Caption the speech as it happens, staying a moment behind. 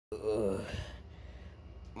Ugh,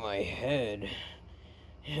 my head.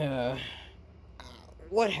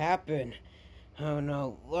 What happened? Oh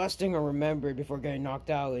no, last thing I remembered before getting knocked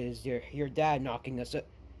out is your dad knocking us up.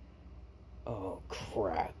 Oh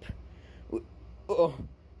crap. Oh,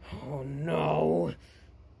 oh no.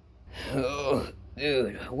 Oh,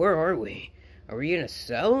 dude, where are we? Are we in a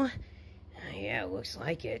cell? Yeah, looks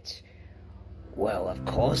like it. Well, of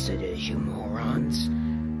course it is, you morons.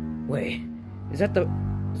 Wait, is that the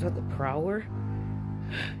Prowler?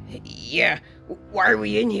 Yeah, why are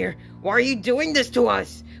we in here? Why are you doing this to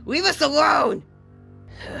us? Leave us alone!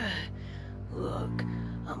 Look,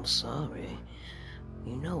 I'm sorry.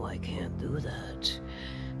 You know I can't do that.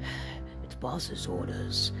 It's boss's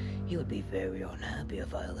orders. He would be very unhappy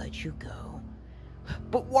if I let you go.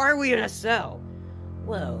 But why are we in a cell?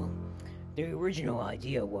 Well, the original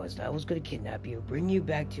idea was that I was gonna kidnap you, bring you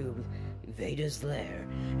back to Vader's lair,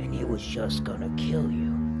 and he was just gonna kill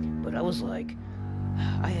you. But I was like,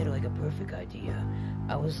 I had like a perfect idea.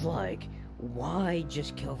 I was like, why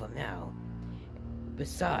just kill them now?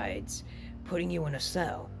 Besides, putting you in a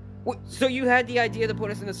cell. What, so you had the idea to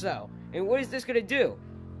put us in a cell, and what is this gonna do?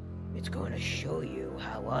 It's gonna show you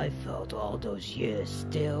how I felt all those years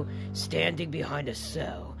still standing behind a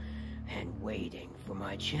cell and waiting for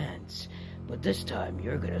my chance. But this time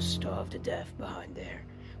you're gonna starve to death behind there.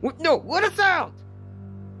 What? No, let us out!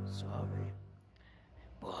 Sorry.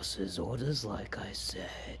 Boss's orders, like I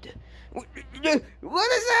said. Let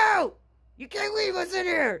us out! You can't leave us in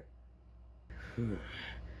here!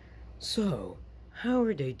 So, how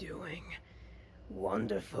are they doing?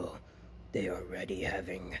 Wonderful. They are already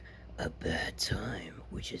having a bad time,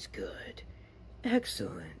 which is good.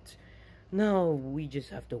 Excellent. Now we just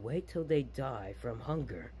have to wait till they die from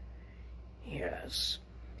hunger. Yes.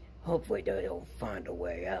 Hopefully they don't find a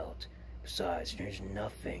way out. Besides, there's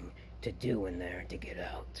nothing to do in there to get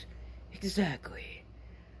out. Exactly.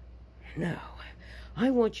 Now,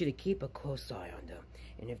 I want you to keep a close eye on them.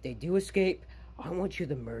 And if they do escape, I want you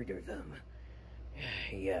to murder them.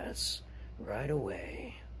 Yes, right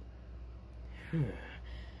away.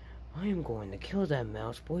 I am going to kill that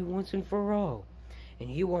mouse boy once and for all.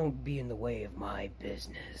 And you won't be in the way of my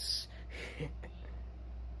business.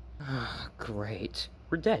 Great.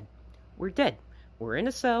 We're dead. We're dead. We're in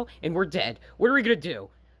a cell, and we're dead. What are we gonna do?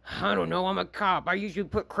 I don't know, I'm a cop. I usually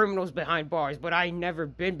put criminals behind bars, but I never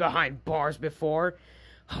been behind bars before.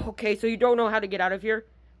 Okay, so you don't know how to get out of here?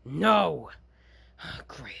 No.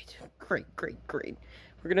 Great.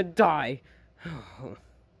 We're gonna die.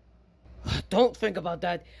 Don't think about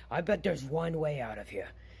that. I bet there's one way out of here.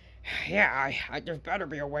 Yeah, there better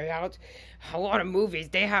be a way out. A lot of movies,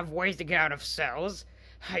 they have ways to get out of cells.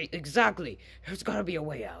 Exactly. There's gotta be a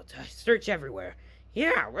way out. Search everywhere.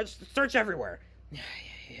 Yeah, let's search everywhere.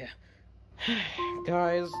 Yeah.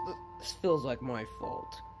 Guys, this feels like my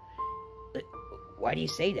fault. Why do you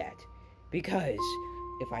say that? Because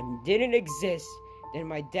if I didn't exist, then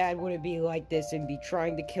my dad wouldn't be like this and be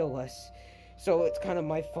trying to kill us. So it's kind of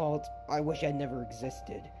my fault. I wish I never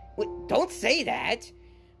existed. Wait, don't say that!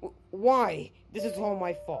 Why? This is all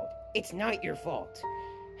my fault. It's not your fault.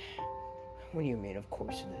 What do you mean, of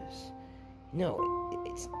course it is? No,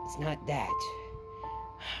 it's not that.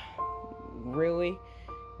 Really?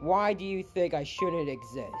 Why do you think I shouldn't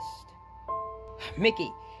exist?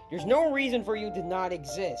 Mickey, there's no reason for you to not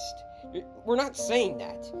exist. We're not saying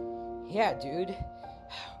that. Yeah, dude.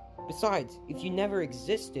 Besides, if you never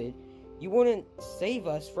existed, you wouldn't save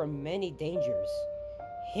us from many dangers.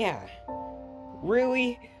 Yeah.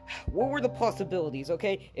 Really? What were the possibilities,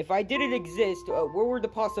 okay? If I didn't exist, what were the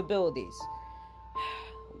possibilities?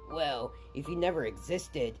 Well, if you never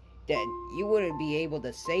existed, then you wouldn't be able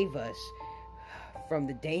to save us from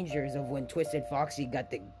the dangers of when Twisted Foxy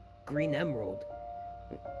got the green emerald.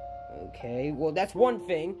 Okay, well, that's one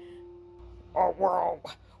thing. Oh, well,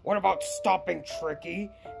 what about stopping Tricky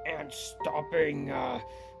and stopping,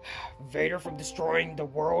 Vader from destroying the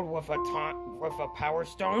world with a power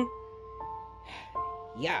stone?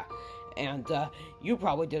 Yeah, and, you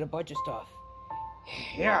probably did a bunch of stuff.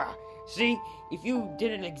 Yeah, see, if you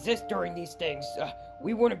didn't exist during these things,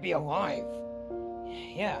 we wouldn't be alive.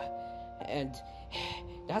 Yeah, and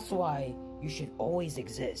that's why you should always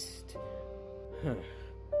exist.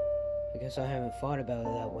 I guess I haven't thought about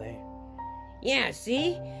it that way. Yeah,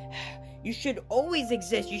 see? You should always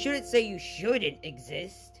exist. You shouldn't say you shouldn't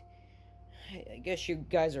exist. I guess you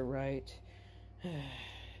guys are right.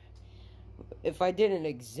 If I didn't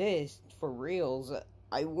exist for reals,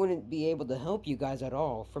 I wouldn't be able to help you guys at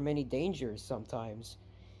all from any dangers sometimes.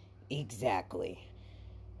 Exactly.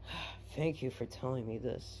 Thank you for telling me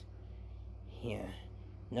this. Yeah,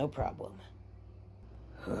 no problem.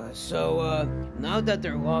 Now that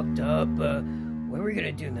they're locked up, what are we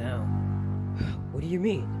gonna do now? What do you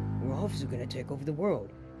mean? We're obviously gonna take over the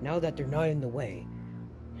world, now that they're not in the way.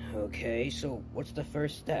 Okay, so what's the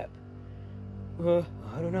first step? I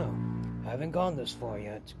don't know. I haven't gone this far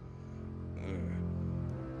yet.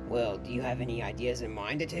 Well, do you have any ideas in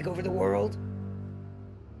mind to take over the world?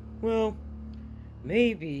 Well,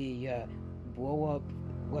 maybe, blow up,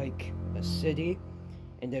 like, a city,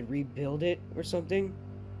 and then rebuild it or something?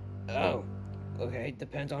 Oh, okay,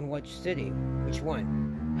 depends on which city. Which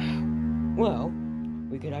one? Well,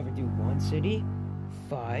 we could either do one city,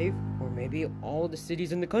 5, or maybe all the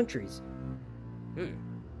cities in the countries.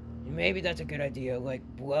 Maybe that's a good idea, like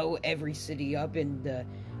blow every city up in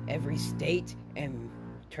every state and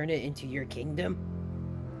turn it into your kingdom?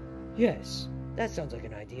 Yes, that sounds like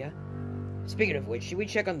an idea. Speaking of which, should we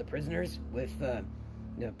check on the prisoners with the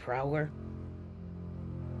Prowler?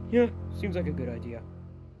 Yeah, seems like a good idea.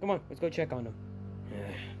 Come on, let's go check on them.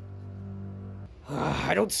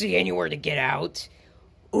 I don't see anywhere to get out.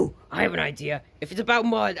 Ooh, I have an idea. If it's about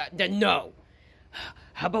mud, then no.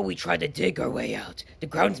 How about we try to dig our way out? The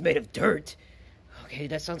ground's made of dirt. Okay,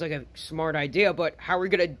 that sounds like a smart idea, but how are we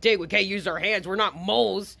gonna dig? We can't use our hands. We're not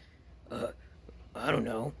moles. I don't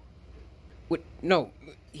know. What? No,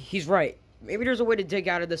 he's right. Maybe there's a way to dig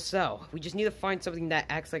out of the cell. We just need to find something that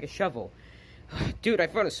acts like a shovel. Dude, I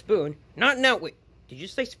found a spoon. Not now. Wait, did you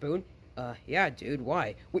say spoon? Yeah, dude,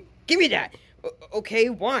 why? Wait, give me that! Okay,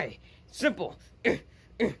 why? Simple.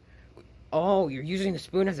 Oh, you're using the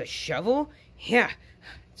spoon as a shovel? Yeah,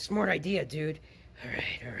 smart idea, dude.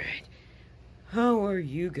 Alright. How are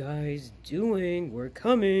you guys doing? We're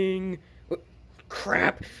coming.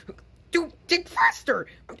 Crap. Dude, dig faster!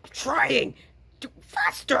 I'm trying! Dude,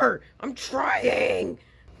 faster! I'm trying!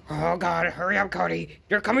 Oh god, hurry up, Cody.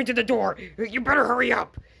 They're coming to the door. You better hurry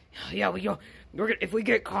up. Yeah, if we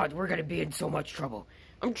get caught, we're gonna be in so much trouble.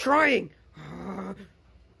 I'm trying!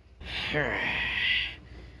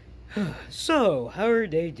 So, how are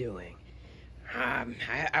they doing?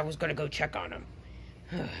 I was gonna go check on them.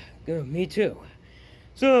 Me too.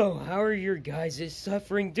 So, how are your guys'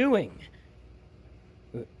 suffering doing?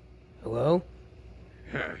 Hello?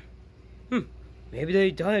 Maybe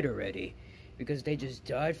they died already, because they just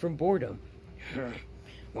died from boredom.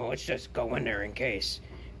 Well, let's just go in there in case.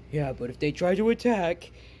 Yeah, but if they try to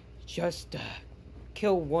attack, just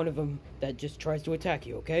kill one of them that just tries to attack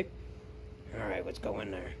you, okay? Alright, let's go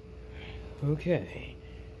in there. Okay.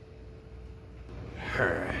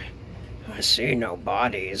 I see no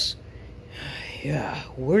bodies. Yeah,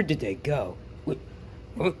 where did they go? What?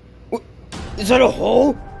 Is that a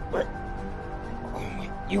hole?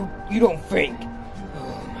 You don't think?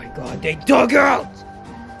 Oh my god, they dug out!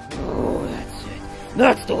 Oh, that's it.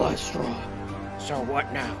 That's the last straw. So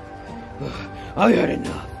what now? I had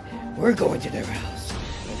enough. We're going to their house,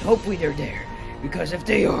 and hopefully they're there, because if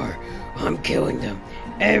they are, I'm killing them.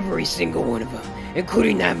 Every single one of them,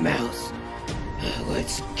 including that mouse.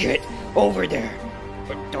 Let's get over there.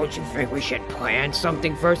 But don't you think we should plan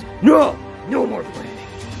something first? No! No more planning.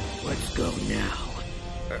 Let's go now.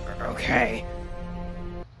 Okay.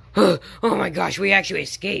 Oh my gosh, we actually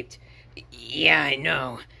escaped. Yeah, I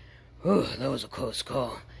know. That was a close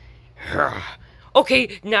call.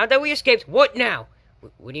 Okay, now that we escaped, what now?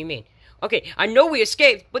 What do you mean? Okay, I know we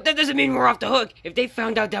escaped, but that doesn't mean we're off the hook. If they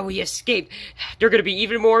found out that we escaped, they're gonna be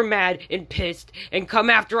even more mad and pissed and come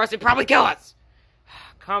after us and probably kill us.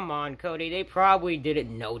 Come on, Cody, they probably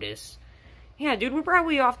didn't notice. Yeah, dude, we're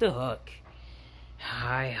probably off the hook.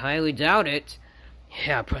 I highly doubt it.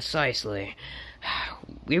 Yeah, precisely.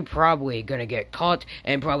 We're probably gonna get caught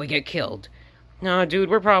and probably get killed. No, dude,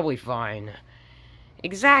 we're probably fine.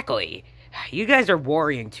 Exactly. You guys are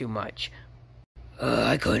worrying too much.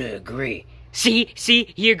 I couldn't agree. See,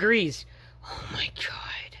 he agrees. Oh my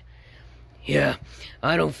god. Yeah,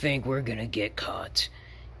 I don't think we're gonna get caught.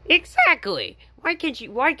 Exactly. Why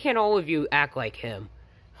can't all of you act like him?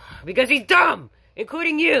 Because he's dumb,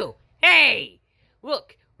 including you. Hey!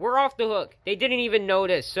 Look, we're off the hook. They didn't even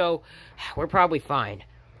notice, so we're probably fine.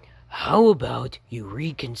 How about you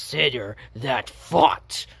reconsider that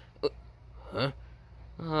thought? Huh?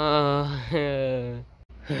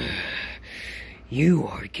 You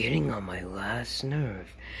are getting on my last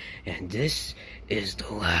nerve, and this is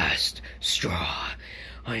the last straw.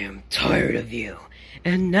 I am tired of you,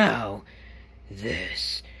 and now,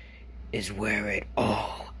 this is where it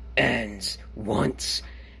all ends once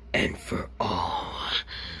and for all.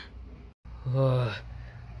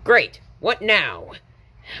 Great, what now?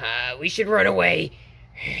 We should run away.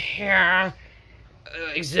 Yeah,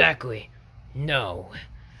 exactly. No.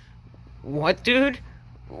 What, dude?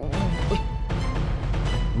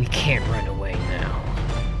 We can't run away now.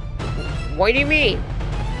 What do you mean?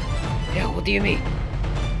 Yeah, what do you mean?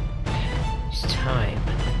 It's time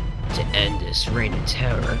to end this reign of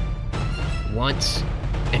terror. Once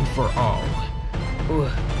and for all.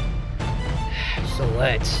 So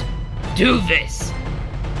let's do this!